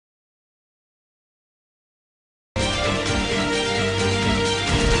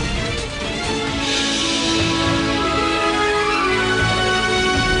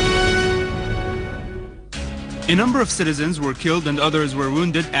A number of citizens were killed and others were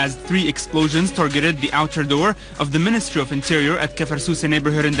wounded as 3 explosions targeted the outer door of the Ministry of Interior at Kafarsouseh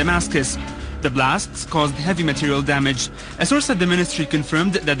neighborhood in Damascus. The blasts caused heavy material damage. A source at the ministry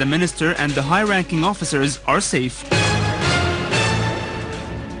confirmed that the minister and the high-ranking officers are safe.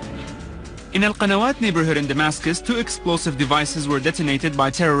 In Al-Qanawat neighborhood in Damascus, 2 explosive devices were detonated by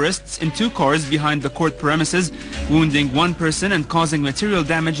terrorists in 2 cars behind the court premises, wounding 1 person and causing material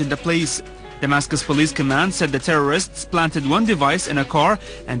damage in the place. Damascus Police Command said the terrorists planted 1 device in a car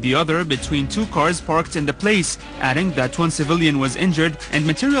and the other between 2 cars parked in the place, adding that 1 civilian was injured and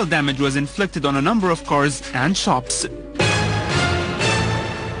material damage was inflicted on a number of cars and shops.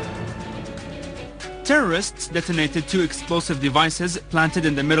 Terrorists detonated 2 explosive devices planted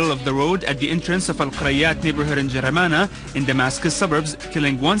in the middle of the road at the entrance of Al-Qarayat neighborhood in Jaramana in Damascus suburbs,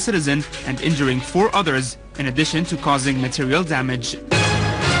 killing 1 citizen and injuring 4 others, in addition to causing material damage.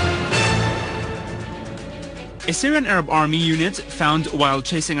 A Syrian Arab army unit found while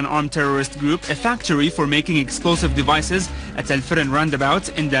chasing an armed terrorist group a factory for making explosive devices at Al-Firan roundabout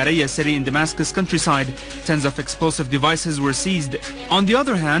in Daraya city in Damascus countryside. Tens of explosive devices were seized. On the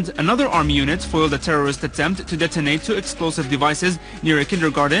other hand, another army unit foiled a terrorist attempt to detonate 2 explosive devices near a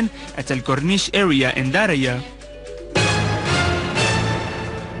kindergarten at Al-Corniche area in Daraya.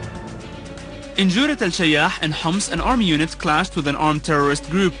 In Jurat al-Shayah in Homs, an army unit clashed with an armed terrorist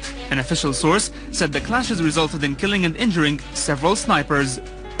group. An official source said the clashes resulted in killing and injuring several snipers.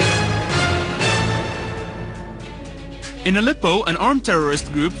 In Aleppo, an armed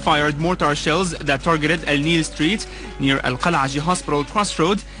terrorist group fired mortar shells that targeted Al-Nil Street near Al-Qal'aji Hospital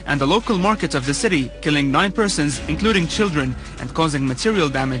Crossroad and the local market of the city, killing 9 persons, including children, and causing material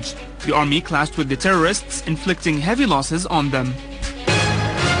damage. The army clashed with the terrorists, inflicting heavy losses on them.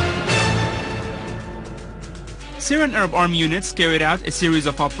 Syrian Arab army units carried out a series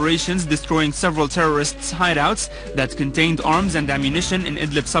of operations destroying several terrorists' hideouts that contained arms and ammunition in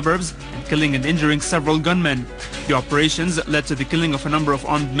Idlib suburbs and killing and injuring several gunmen. The operations led to the killing of a number of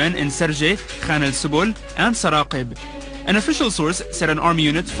armed men in Serje, Khan al-Subul and Saraqib. An official source said an army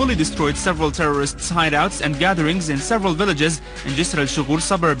unit fully destroyed several terrorists' hideouts and gatherings in several villages in Jisr al-Shughur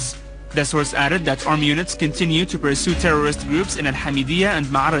suburbs. The source added that army units continue to pursue terrorist groups in Al-Hamidiyya and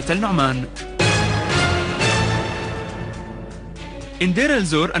Ma'arat al-Nu'man. In Deir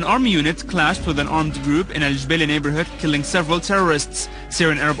el-Zor, an army unit clashed with an armed group in Al-Jbeli neighborhood, killing several terrorists.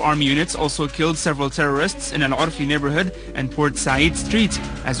 Syrian Arab army units also killed several terrorists in Al-Urfi neighborhood and Port Said Street,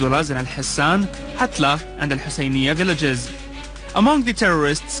 as well as in Al-Hassan, Hatla, and Al-Husayniyya villages. Among the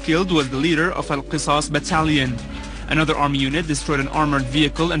terrorists killed was the leader of Al-Qisas battalion. Another army unit destroyed an armored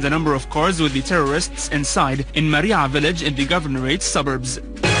vehicle and a number of cars with the terrorists inside in Maria village in the governorate suburbs.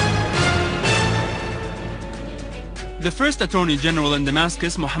 The first Attorney General in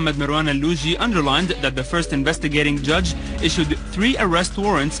Damascus, Mohammed Marwan al-Louji, underlined that the first investigating judge issued 3 arrest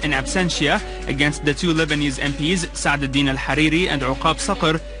warrants in absentia against the 2 Lebanese MPs, Saad al-Din al-Hariri and Uqab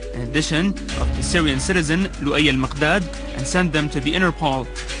Saqr, in addition of the Syrian citizen Lu'ay al-Maqdad, and sent them to the Interpol.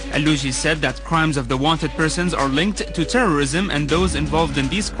 Al-Louji said that crimes of the wanted persons are linked to terrorism and those involved in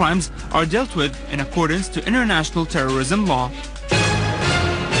these crimes are dealt with in accordance to international terrorism law.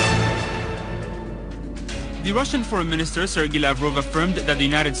 The Russian Foreign Minister Sergei Lavrov affirmed that the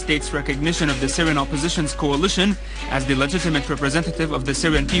United States' recognition of the Syrian opposition's coalition as the legitimate representative of the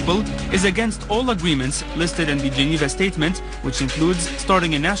Syrian people is against all agreements listed in the Geneva Statement, which includes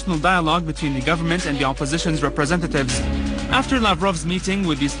starting a national dialogue between the government and the opposition's representatives. After Lavrov's meeting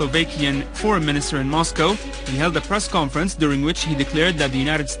with the Slovakian Foreign Minister in Moscow, he held a press conference during which he declared that the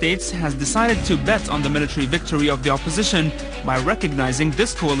United States has decided to bet on the military victory of the opposition by recognizing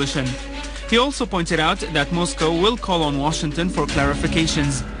this coalition. He also pointed out that Moscow will call on Washington for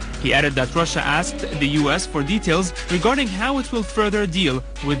clarifications. He added that Russia asked the US for details regarding how it will further deal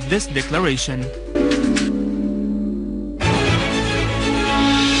with this declaration.